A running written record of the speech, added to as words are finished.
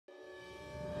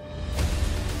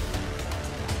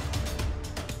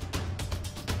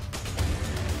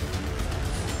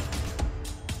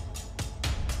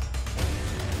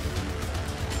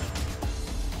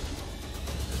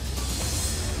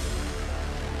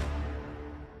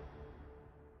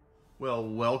Well,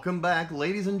 welcome back,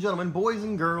 ladies and gentlemen, boys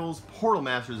and girls, Portal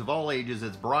Masters of all ages.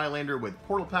 It's Brylander with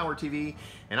PortalPowerTV,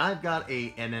 and I've got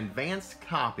an advanced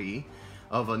copy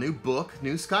of a new book,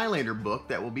 new Skylander book,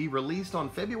 that will be released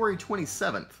on February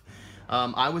 27th.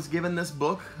 I was given this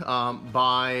book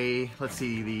by, let's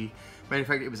see, the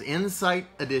manufacturer. It was Insight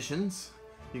Editions.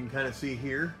 You can kind of see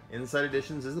here, Insight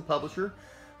Editions is the publisher.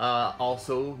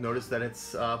 Also, notice that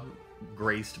it's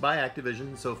graced by Activision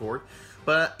and so forth.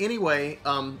 But anyway,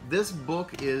 this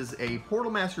book is a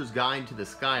Portal Master's Guide to the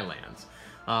Skylands.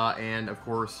 And of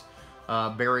course,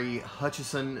 Barry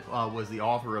Hutchison was the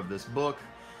author of this book.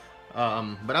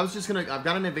 But I was just gonna, I've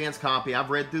got an advanced copy.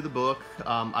 I've read through the book.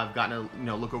 I've gotten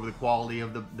to look over the quality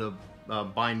of the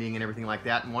binding and everything like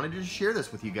that, and wanted to just share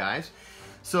this with you guys.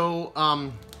 So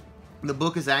the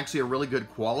book is actually a really good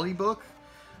quality book.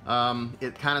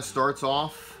 It kind of starts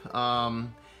off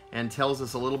and tells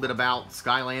us a little bit about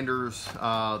Skylanders,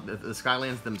 the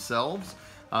Skylands themselves.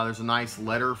 There's a nice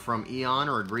letter from Eon,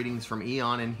 or greetings from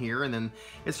Eon in here, and then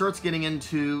it starts getting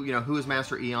into, who is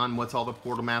Master Eon, what's all the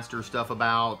Portal Master stuff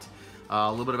about,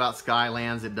 a little bit about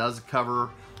Skylands. It does cover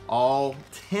all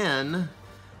 10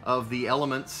 of the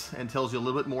elements and tells you a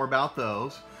little bit more about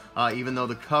those, even though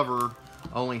the cover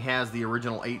only has the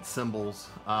original 8 symbols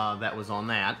that was on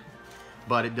that.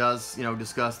 But it does,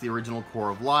 discuss the original Core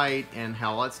of Light and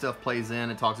how all that stuff plays in.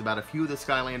 It talks about a few of the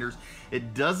Skylanders.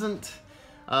 It doesn't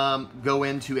go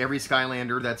into every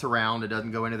Skylander that's around. It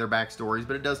doesn't go into their backstories,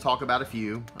 but it does talk about a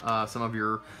few. Some of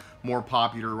your more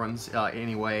popular ones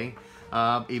anyway.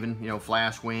 Even,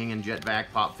 Flash Wing and Jetvac,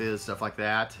 Pop Fizz, stuff like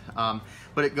that.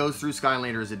 But it goes through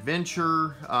Skylander's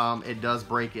adventure. It does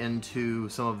break into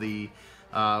some of the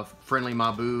friendly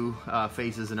Mabu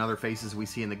faces and other faces we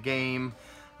see in the game.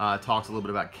 Talks a little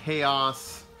bit about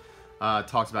Chaos,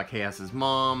 talks about Chaos's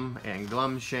mom and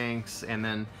Glumshanks, and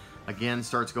then again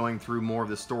starts going through more of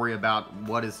the story about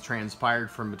what has transpired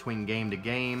from between game to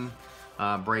game.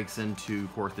 Breaks into,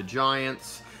 of course, the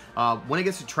Giants. When it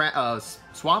gets to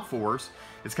Swap Force,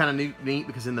 it's kind of neat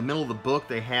because in the middle of the book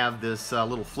they have this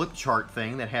little flip chart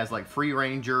thing that has like Free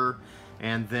Ranger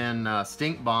and then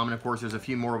Stink Bomb, and of course there's a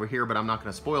few more over here, but I'm not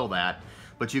going to spoil that.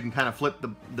 But you can kind of flip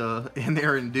the in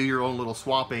there and do your own little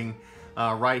swapping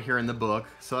right here in the book.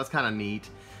 So that's kind of neat.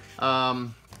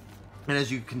 And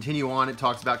as you continue on, it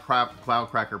talks about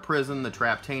Cloudcracker Prison, the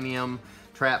Traptanium,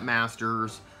 Trap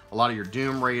Masters, a lot of your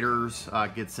Doom Raiders,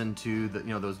 gets into the,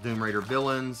 those Doom Raider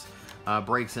villains,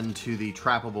 breaks into the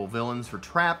trappable villains for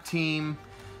Trap Team.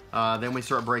 Then we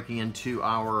start breaking into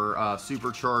our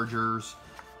Superchargers.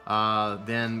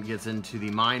 Then gets into the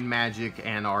Mind Magic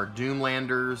and our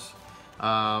Doomlanders.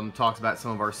 Talks about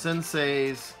some of our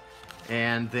senseis,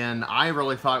 and then I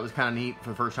really thought it was kind of neat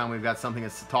for the first time we've got something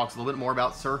that talks a little bit more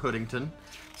about Sir Hoodington,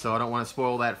 so I don't want to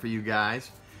spoil that for you guys,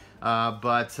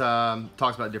 but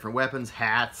talks about different weapons,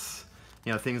 hats,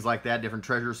 things like that, different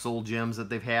treasure soul gems that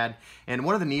they've had. And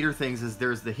one of the neater things is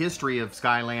there's the history of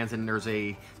Skylands, and there's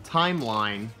a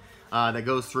timeline that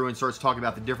goes through and starts talking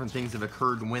about the different things that have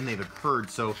occurred and when they've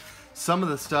occurred. So some of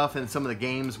the stuff in some of the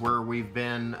games where we've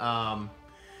been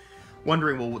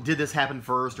wondering, well, did this happen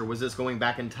first, or was this going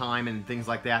back in time and things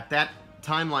like that? That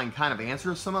timeline kind of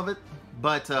answers some of it.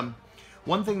 But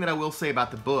one thing that I will say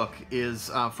about the book is,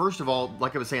 first of all,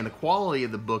 like I was saying, the quality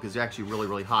of the book is actually really,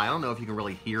 really high. I don't know if you can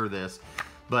really hear this,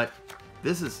 but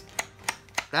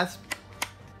that's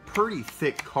pretty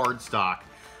thick cardstock.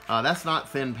 That's not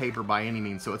thin paper by any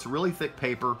means, so it's really thick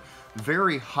paper,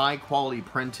 very high quality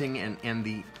printing, and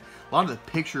a lot of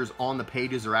the pictures on the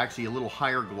pages are actually a little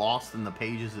higher gloss than the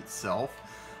pages itself,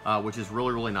 which is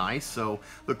really, really nice. So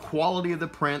the quality of the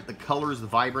print, the colors, the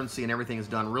vibrancy, and everything is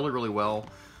done really, really well.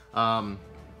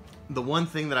 The one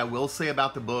thing that I will say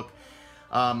about the book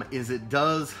is it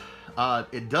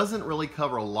doesn't really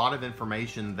cover a lot of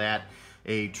information that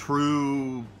a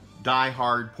true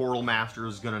die-hard Portal Master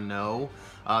is going to know.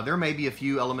 There may be a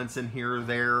few elements in here or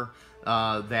there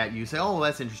that you say, oh,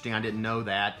 that's interesting, I didn't know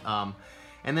that.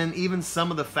 And then even some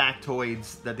of the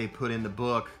factoids that they put in the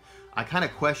book, I kind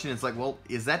of question, it's like, well,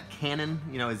 is that canon?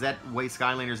 Is that the way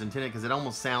Skylanders intended? Because it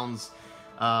almost sounds,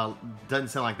 doesn't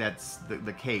sound like that's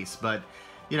the case. But,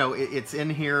 it's in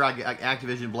here.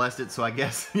 Activision blessed it, so I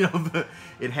guess,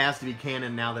 it has to be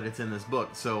canon now that it's in this book.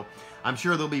 So I'm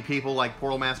sure there'll be people like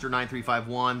Portal Master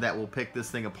 9351 that will pick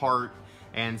this thing apart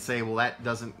and say, well, that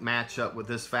doesn't match up with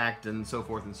this fact, and so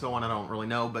forth and so on. I don't really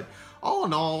know, but all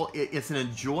in all, it's an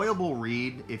enjoyable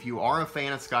read. If you are a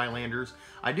fan of Skylanders,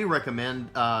 I do recommend,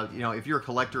 if you're a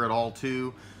collector at all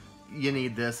too, you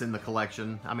need this in the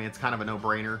collection. I mean, it's kind of a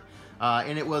no-brainer.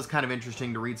 And it was kind of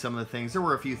interesting to read some of the things. There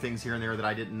were a few things here and there that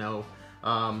I didn't know,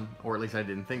 or at least I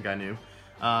didn't think I knew.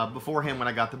 beforehand when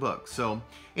I got the book. So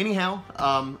anyhow,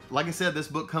 like I said, this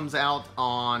book comes out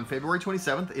on February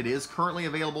 27th. It is currently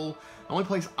available. The only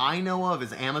place I know of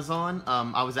is Amazon.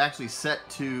 I was actually set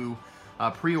to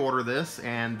pre-order this,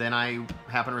 and then I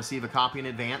happened to receive a copy in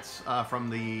advance from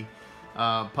the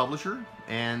publisher,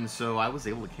 and so I was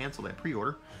able to cancel that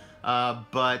pre-order.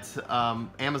 But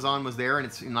Amazon was there, and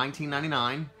it's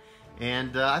 $19.99,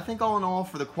 and I think all in all,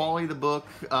 for the quality of the book,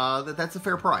 that's a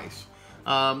fair price.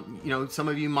 You know, some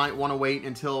of you might want to wait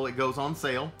until it goes on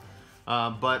sale,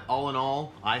 but all in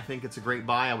all, I think it's a great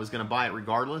buy. I was going to buy it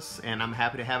regardless, and I'm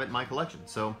happy to have it in my collection.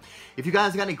 So if you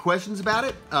guys got any questions about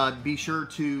it, be sure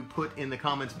to put in the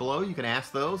comments below. You can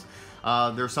ask those.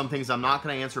 There's some things I'm not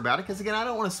going to answer about it, because again, I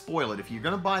don't want to spoil it. If you're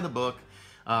going to buy the book,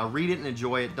 read it and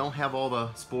enjoy it. Don't have all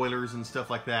the spoilers and stuff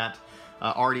like that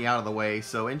already out of the way.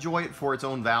 So enjoy it for its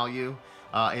own value.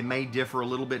 It may differ a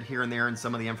little bit here and there in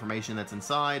some of the information that's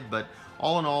inside, but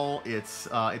all in all, it's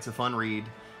a fun read.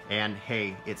 And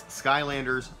hey, it's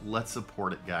Skylanders. Let's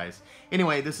support it, guys.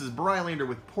 Anyway, this is Brylander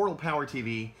with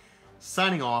PortalPowerTV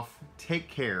signing off. Take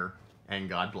care, and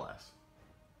God bless.